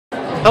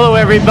Hello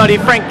everybody,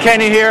 Frank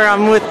Kenny here.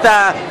 I'm with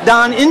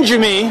Donn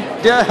Ingemie.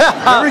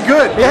 Very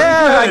good.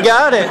 Yeah, I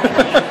got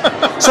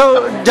it.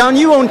 So, Donn,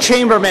 you own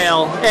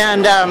ChamberMail,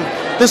 and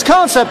this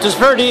concept is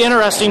very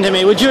interesting to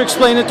me. Would you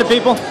explain it to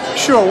people?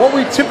 Sure. What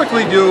we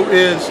typically do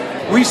is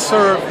we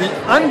serve the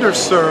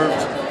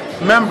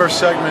underserved member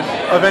segment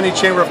of any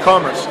Chamber of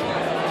Commerce.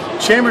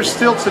 Chambers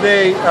still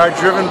today are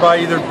driven by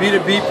either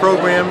B2B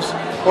programs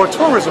or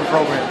tourism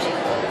programs.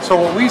 So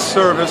what we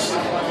service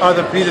are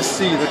the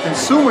B2C, the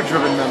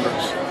consumer-driven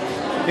members.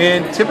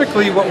 And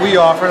typically what we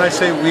offer, and I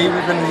say we've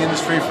been in the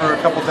industry for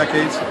a couple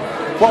decades,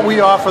 what we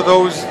offer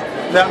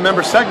that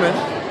member segment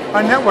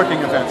are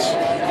networking events.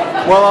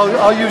 Well,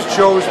 I'll use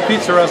Joe's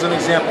Pizza as an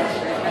example.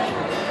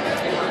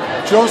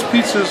 Joe's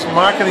Pizza's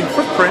marketing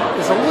footprint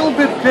is a little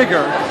bit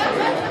bigger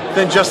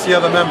than just the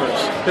other members.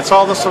 It's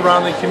all the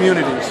surrounding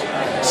communities.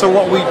 So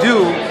what we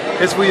do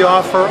is we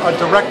offer a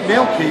direct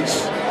mail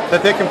piece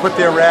that they can put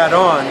their ad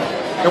on,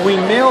 and we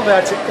mail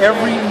that to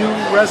every new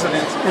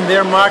resident in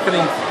their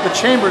marketing, the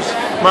Chamber's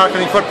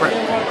marketing footprint.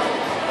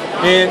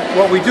 And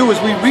what we do is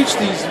we reach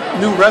these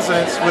new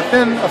residents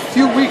within a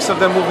few weeks of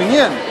them moving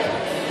in.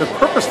 The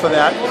purpose for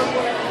that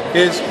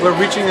is we're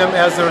reaching them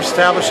as they're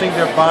establishing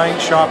their buying,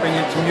 shopping,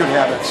 and commute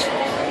habits.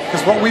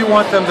 Because what we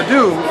want them to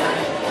do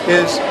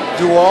is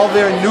do all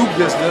their new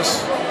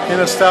business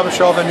and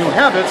establish all their new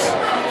habits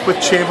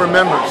with Chamber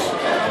members.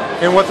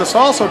 And what this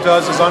also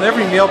does is on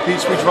every mail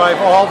piece we drive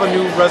all the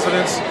new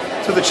residents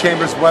to the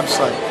Chamber's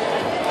website.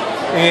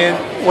 And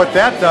what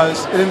that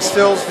does, it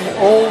instills the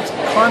old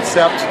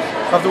concept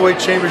of the way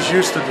Chambers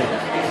used to be.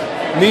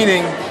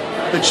 Meaning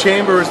the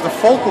Chamber is the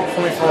focal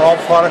point for all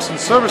products and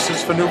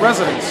services for new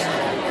residents.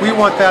 We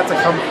want that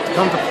to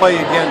come to play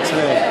again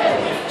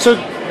today.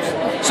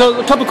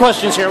 So a couple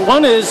questions here.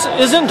 One is,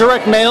 isn't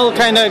direct mail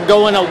kind of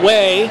going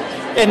away?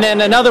 And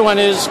then another one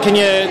is, can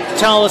you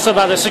tell us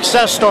about a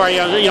success story,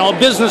 a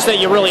business that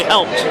you really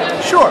helped?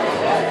 Sure.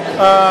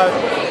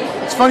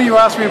 It's funny you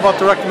asked me about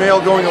direct mail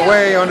going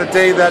away on a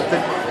day that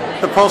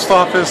the post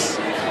office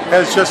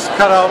has just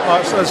cut out,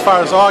 as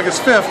far as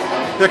August 5th,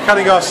 they're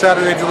cutting off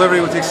Saturday delivery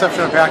with the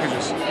exception of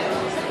packages.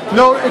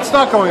 No, it's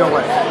not going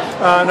away.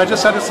 And I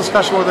just had this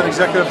discussion with an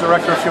executive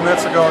director a few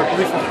minutes ago, I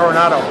believe from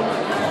Coronado.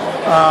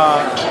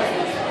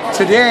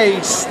 Today,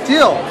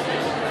 still,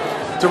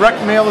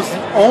 direct mail is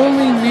the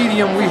only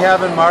medium we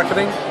have in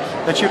marketing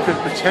that you could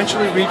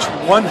potentially reach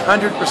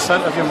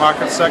 100% of your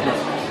market segment.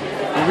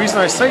 The reason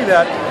I say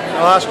that,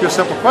 I'll ask you a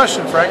simple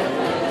question, Frank.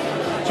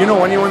 Do you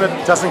know anyone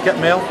that doesn't get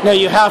mail? No,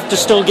 you have to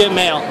still get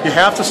mail. You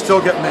have to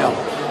still get mail.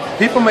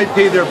 People may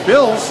pay their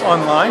bills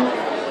online.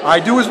 I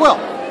do as well.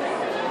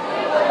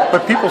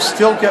 But people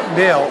still get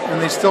mail,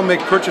 and they still make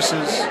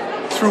purchases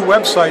through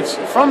websites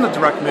from the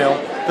direct mail.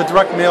 The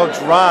direct mail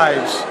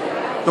drives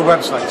the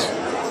websites.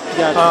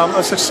 Gotcha.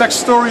 A success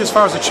story as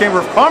far as the Chamber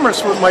of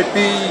Commerce might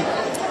be,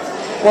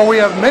 well, we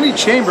have many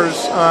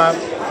chambers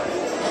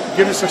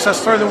give a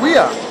success story than we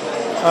are.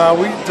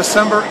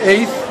 December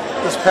 8th,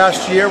 this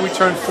past year, we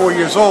turned 4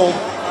 years old.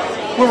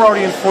 We're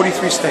already in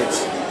 43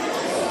 states.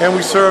 And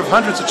we serve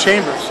hundreds of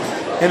chambers.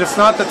 And it's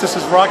not that this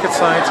is rocket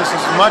science, it's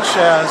as much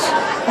as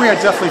we are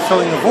definitely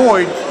filling a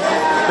void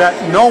that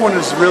no one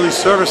is really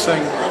servicing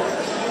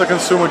the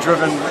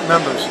consumer-driven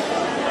members.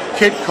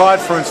 Cape Cod,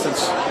 for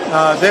instance,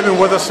 they've been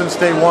with us since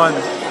day one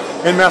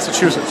in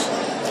Massachusetts.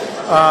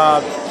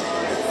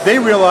 They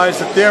realized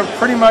that they're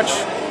pretty much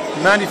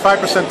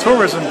 95%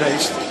 tourism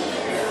based,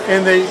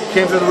 and they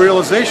came to the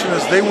realization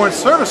as they weren't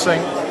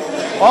servicing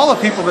all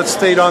the people that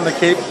stayed on the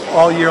Cape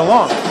all year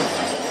long.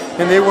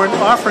 And they weren't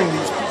offering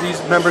these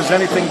members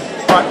anything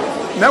but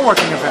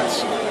networking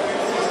events.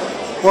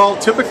 Well,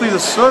 typically the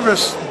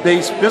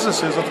service-based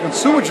businesses, or the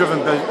consumer-driven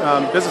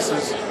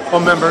businesses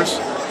or members,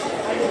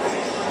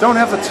 don't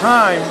have the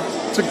time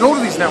to go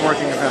to these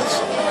networking events.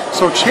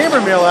 So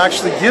ChamberMail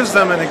actually gives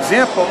them an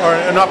example, or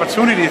an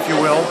opportunity, if you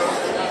will,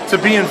 to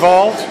be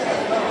involved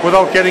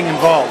without getting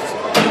involved.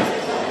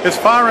 As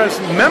far as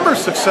member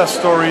success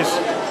stories,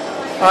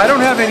 I don't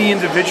have any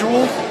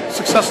individual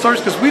success stories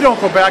because we don't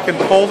go back and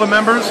poll the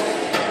members.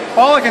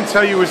 All I can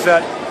tell you is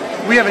that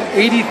we have an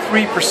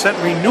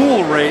 83%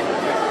 renewal rate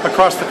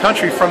across the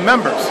country from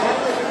members.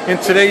 In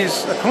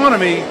today's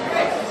economy,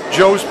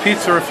 Joe's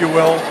Pizza, if you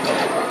will,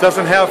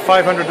 doesn't have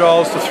 $500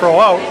 to throw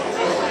out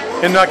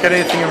and not get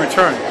anything in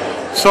return.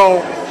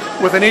 So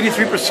with an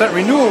 83%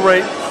 renewal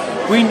rate,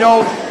 we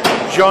know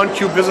John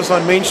Q Business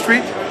on Main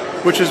Street,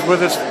 which is where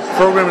this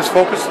program is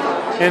focused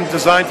and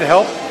designed to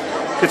help,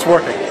 it's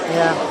working.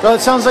 Yeah, well, it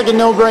sounds like a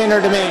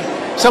no-brainer to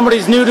me.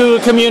 Somebody's new to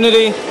a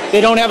community,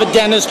 they don't have a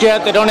dentist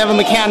yet, they don't have a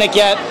mechanic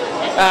yet.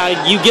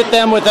 You get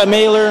them with a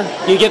mailer,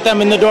 you get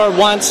them in the door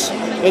once.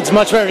 It's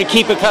much better to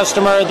keep a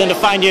customer than to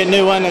find you a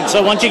new one. And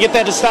so once you get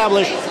that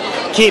established,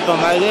 keep them.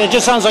 It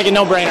just sounds like a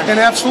no-brainer. And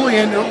absolutely,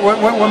 and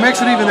what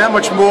makes it even that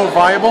much more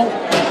viable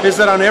is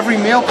that on every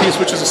mail piece,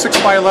 which is a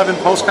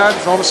 6x11 postcard,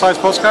 it's an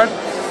oversized postcard,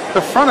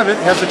 the front of it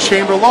has a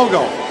Chamber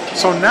logo.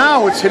 So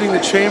now it's hitting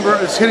the Chamber,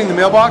 it's hitting the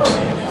mailbox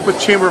with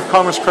Chamber of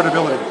Commerce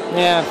credibility.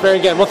 Yeah, very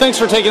good. Well, thanks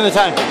for taking the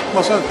time.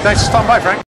 Well, so thanks for stopping by, Frank.